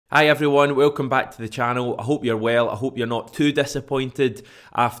Hi everyone, welcome back to the channel. I hope you're well. I hope you're not too disappointed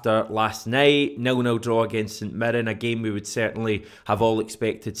after last night. 0-0 draw against St Mirren, a game we would certainly have all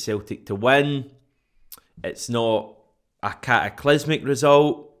expected Celtic to win. It's not a cataclysmic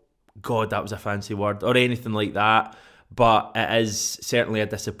result. God, that was a fancy word, or anything like that. But it is certainly a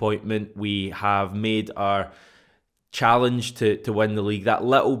disappointment. We have made our challenge to win the league that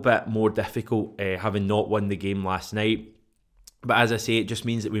little bit more difficult, having not won the game last night. But as I say, it just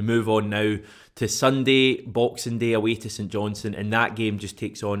means that we move on now to Sunday, Boxing Day, away to St Johnstone, and that game just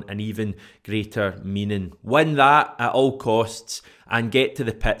takes on an even greater meaning. Win that at all costs and get to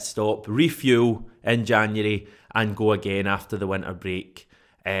the pit stop, refuel in January and go again after the winter break.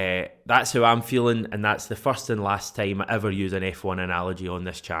 That's how I'm feeling, and that's the first and last time I ever use an F1 analogy on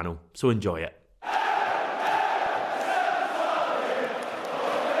this channel. So enjoy it.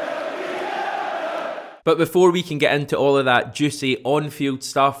 But before we can get into all of that juicy on-field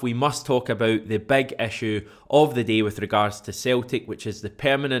stuff, we must talk about the big issue of the day with regards to Celtic, which is the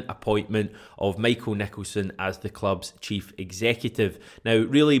permanent appointment of Michael Nicholson as the club's chief executive. Now,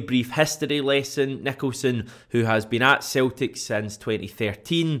 really brief history lesson. Nicholson, who has been at Celtic since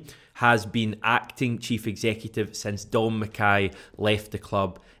 2013, has been acting chief executive since Dom Mackay left the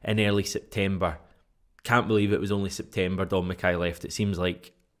club in early September. Can't believe it was only September Dom Mackay left. It seems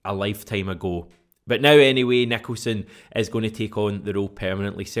like a lifetime ago. But now anyway, Nicholson is going to take on the role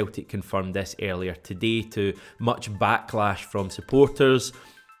permanently. Celtic confirmed this earlier today to much backlash from supporters.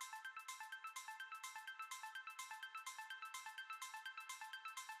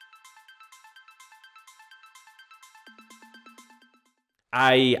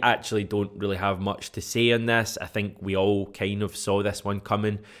 I actually don't really have much to say on this. I think we all kind of saw this one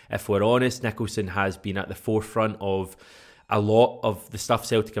coming. If we're honest, Nicholson has been at the forefront of a lot of the stuff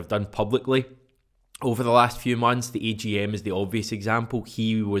Celtic have done publicly over the last few months. The AGM is the obvious example.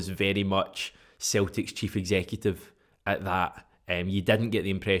 He was very much Celtic's chief executive at that. You didn't get the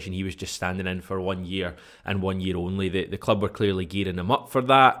impression he was just standing in for 1 year and 1 year only. The club were clearly gearing him up for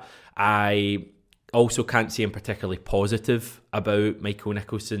that. I also can't say I'm particularly positive about Michael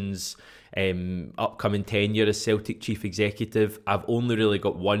Nicholson's upcoming tenure as Celtic chief executive. I've only really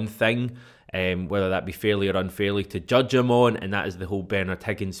got one thing, whether that be fairly or unfairly, to judge him on, and that is the whole Bernard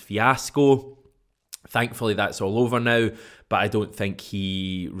Higgins fiasco. Thankfully, that's all over now, but I don't think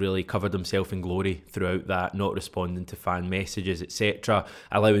he really covered himself in glory throughout that, not responding to fan messages, etc.,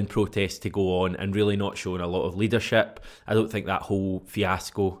 allowing protests to go on and really not showing a lot of leadership. I don't think that whole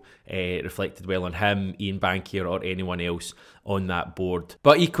fiasco reflected well on him, Ian Bankier, or anyone else on that board.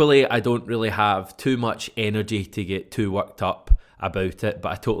 But equally, I don't really have too much energy to get too worked up about it,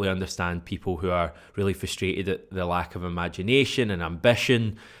 but I totally understand people who are really frustrated at the lack of imagination and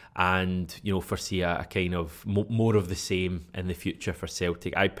ambition, and foresee a kind of more of the same in the future for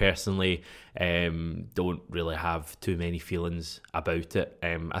Celtic. I personally don't really have too many feelings about it.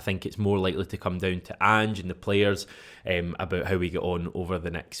 I think it's more likely to come down to Ange and the players about how we get on over the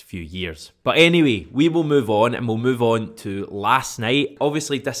next few years. But anyway, we will move on, and we'll move on to last night.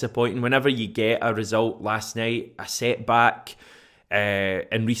 Obviously disappointing whenever you get a result last night, a setback.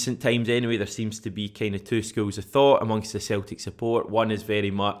 In recent times anyway, there seems to be kind of two schools of thought amongst the Celtic support. One is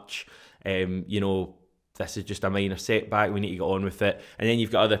very much, this is just a minor setback, we need to get on with it. And then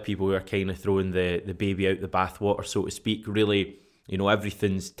you've got other people who are kind of throwing the baby out the bathwater, so to speak. Really,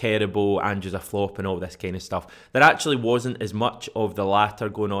 everything's terrible, Andrew's a flop and all this kind of stuff. There actually wasn't as much of the latter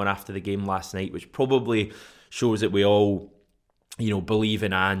going on after the game last night, which probably shows that we all, believe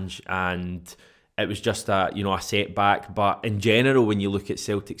in Ange, and it was just a setback. But in general, when you look at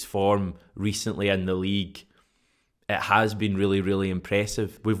Celtic's form recently in the league, it has been really, really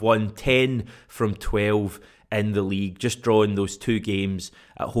impressive. We've won 10 from 12 in the league, just drawing those two games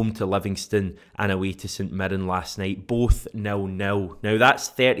at home to Livingston and away to St Mirren last night, both 0-0. Now that's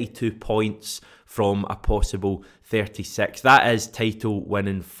 32 points from a possible 36. That is title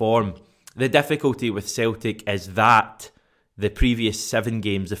winning form. The difficulty with Celtic is that the previous 7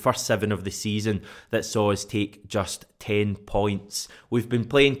 games, the first 7 of the season, that saw us take just 10 points. We've been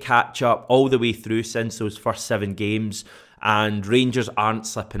playing catch-up all the way through since those first 7 games, and Rangers aren't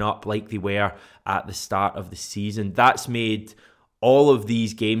slipping up like they were at the start of the season. That's made all of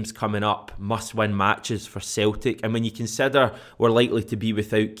these games coming up must-win matches for Celtic, and when you consider we're likely to be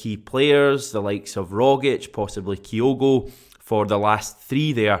without key players, the likes of Rogic, possibly Kyogo, for the last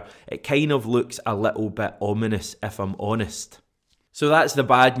 3 there, it kind of looks a little bit ominous, if I'm honest. So that's the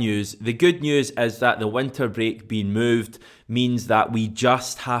bad news. The good news is that the winter break being moved means that we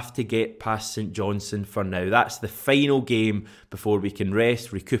just have to get past St Johnstone for now. That's the final game before we can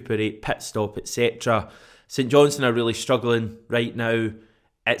rest, recuperate, pit stop, etc. St Johnstone are really struggling right now.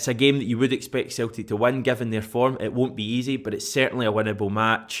 It's a game that you would expect Celtic to win given their form. It won't be easy, but it's certainly a winnable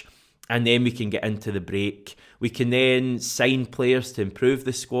match. And then we can get into the break. We can then sign players to improve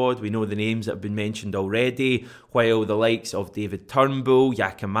the squad. We know the names that have been mentioned already, while the likes of David Turnbull,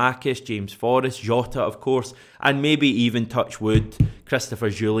 Giakoumakis, James Forrest, Jota, of course, and maybe even, touch wood,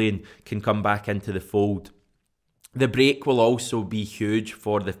 Christopher Julian can come back into the fold. The break will also be huge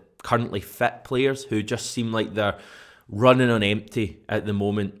for the currently fit players who just seem like they're running on empty at the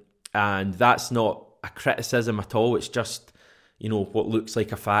moment. And that's not a criticism at all. It's just, you know, what looks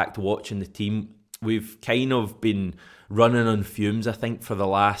like a fact watching the team. We've kind of been running on fumes, I think, for the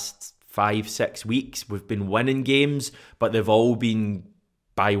last 5-6 weeks. We've been winning games, but they've all been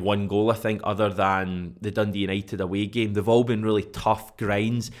by one goal, I think, other than the Dundee United away game. They've all been really tough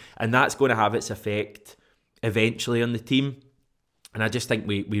grinds, and that's going to have its effect eventually on the team. And I just think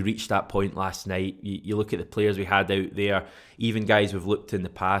we reached that point last night. You look at the players we had out there, even guys we've looked in the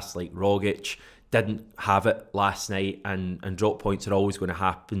past, like Rogic, didn't have it last night, and drop points are always going to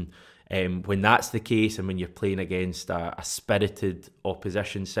happen when that's the case, and when you're playing against a spirited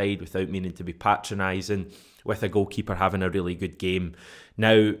opposition side, without meaning to be patronising, with a goalkeeper having a really good game.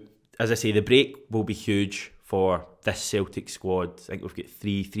 Now, as I say, the break will be huge for this Celtic squad. I think we've got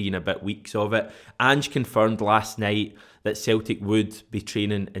three and a bit weeks of it. Ange confirmed last night that Celtic would be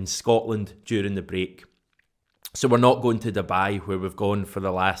training in Scotland during the break. So we're not going to Dubai, where we've gone for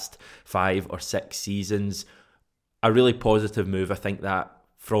the last 5 or 6 seasons. A really positive move, I think, that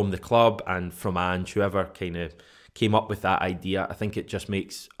from the club and from Ange, whoever kind of came up with that idea. I think it just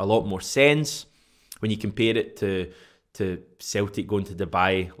makes a lot more sense when you compare it to Celtic going to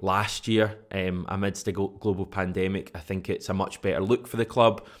Dubai last year amidst the global pandemic. I think it's a much better look for the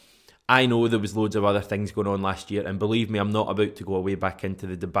club. I know there was loads of other things going on last year, and believe me, I'm not about to go away back into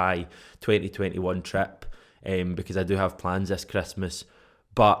the Dubai 2021 trip because I do have plans this Christmas.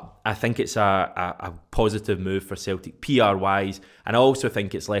 But I think it's a positive move for Celtic PR-wise, and I also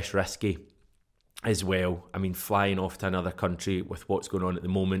think it's less risky as well. I mean, flying off to another country with what's going on at the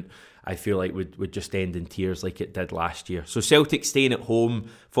moment, I feel like would just end in tears like it did last year. So Celtic staying at home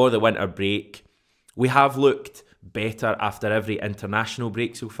for the winter break. We have looked better after every international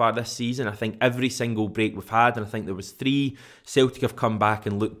break so far this season. I think every single break we've had, and I think there was 3, Celtic have come back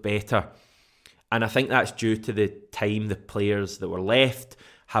and looked better. And I think that's due to the time the players that were left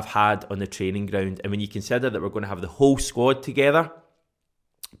have had on the training ground. And when you consider that we're going to have the whole squad together,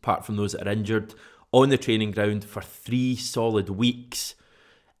 apart from those that are injured, on the training ground for 3 solid weeks,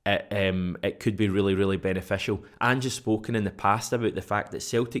 it could be really, really beneficial. And just spoken in the past about the fact that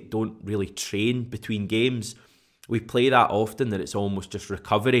Celtic don't really train between games. We play that often that it's almost just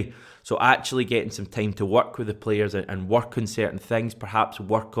recovery. So actually getting some time to work with the players and work on certain things, perhaps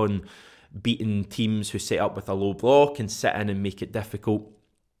work on beating teams who set up with a low block and sit in and make it difficult,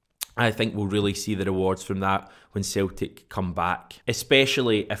 I think we'll really see the rewards from that when Celtic come back,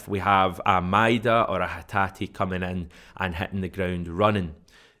 especially if we have a Maida or a Hatate coming in and hitting the ground running.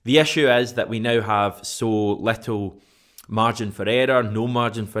 The issue is that we now have so little margin for error, no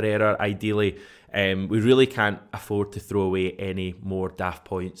margin for error ideally. We really can't afford to throw away any more daft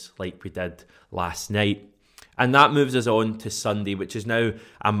points like we did last night. And that moves us on to Sunday, which is now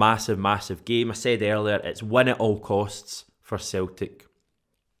a massive, massive game. I said earlier, it's win at all costs for Celtic.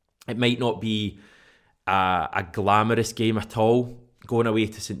 It might not be a glamorous game at all. Going away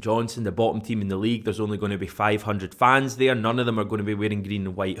to St Johnstone, the bottom team in the league, there's only going to be 500 fans there. None of them are going to be wearing green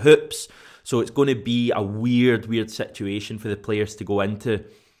and white hoops. So it's going to be a weird situation for the players to go into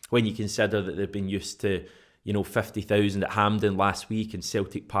when you consider that they've been used to, 50,000 at Hampden last week and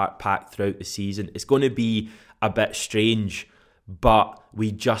Celtic Park packed throughout the season. It's going to be a bit strange, but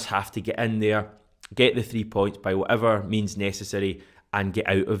we just have to get in there, get the 3 points by whatever means necessary, and get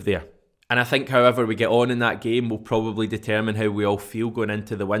out of there. And I think however we get on in that game will probably determine how we all feel going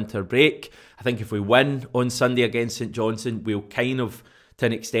into the winter break. I think if we win on Sunday against St Johnstone, we'll kind of, to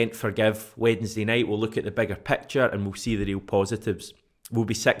an extent, forgive Wednesday night. We'll look at the bigger picture and we'll see the real positives. We'll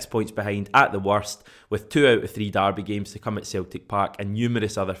be 6 points behind at the worst, with 2 out of 3 derby games to come at Celtic Park and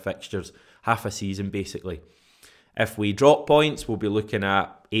numerous other fixtures, half a season basically. If we drop points, we'll be looking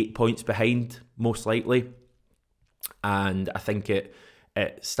at 8 points behind, most likely. And I think it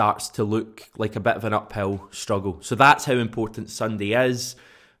starts to look like a bit of an uphill struggle. So that's how important Sunday is.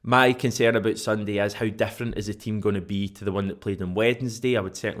 My concern about Sunday is how different is the team going to be to the one that played on Wednesday. I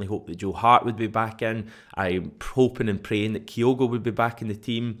would certainly hope that Joe Hart would be back in. I'm hoping and praying that Kyogo would be back in the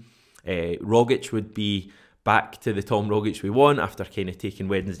team. Rogic would be back to the Tom Rogic we want after kind of taking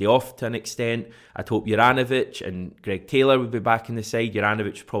Wednesday off to an extent. I'd hope Juranovic and Greg Taylor would be back in the side.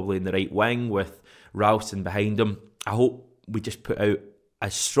 Juranovic probably in the right wing with Ralston behind him. I hope we just put out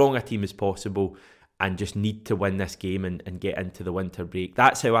as strong a team as possible and just need to win this game and get into the winter break.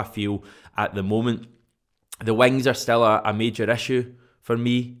 That's how I feel at the moment. The wings are still a major issue for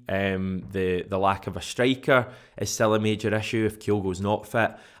me. The lack of a striker is still a major issue. If Kyogo's not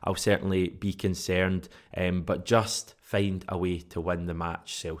fit, I'll certainly be concerned. But just find a way to win the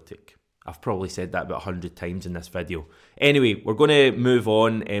match, Celtic. I've probably said that about 100 times in this video. Anyway, we're going to move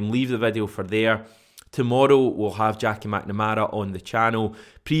on and leave the video for there. Tomorrow we'll have Jackie McNamara on the channel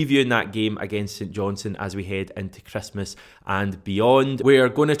previewing that game against St Johnstone as we head into Christmas and beyond. We're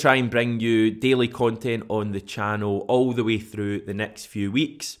going to try and bring you daily content on the channel all the way through the next few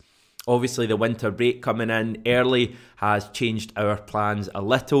weeks. Obviously the winter break coming in early has changed our plans a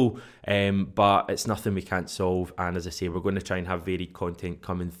little, but it's nothing we can't solve, and as I say, we're going to try and have varied content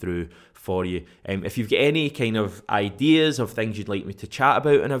coming through for you. If you've got any kind of ideas of things you'd like me to chat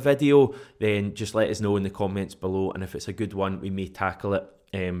about in a video, then just let us know in the comments below, and if it's a good one we may tackle it,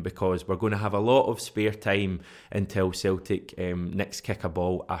 because we're going to have a lot of spare time until Celtic next kick a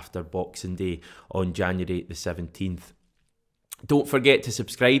ball after Boxing Day on January the 17th. Don't forget to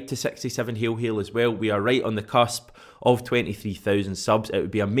subscribe to 67 Hail Hail as well. We are right on the cusp of 23,000 subs. It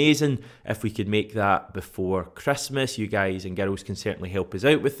would be amazing if we could make that before Christmas. You guys and girls can certainly help us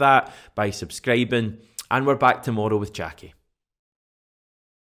out with that by subscribing. And we're back tomorrow with Jackie.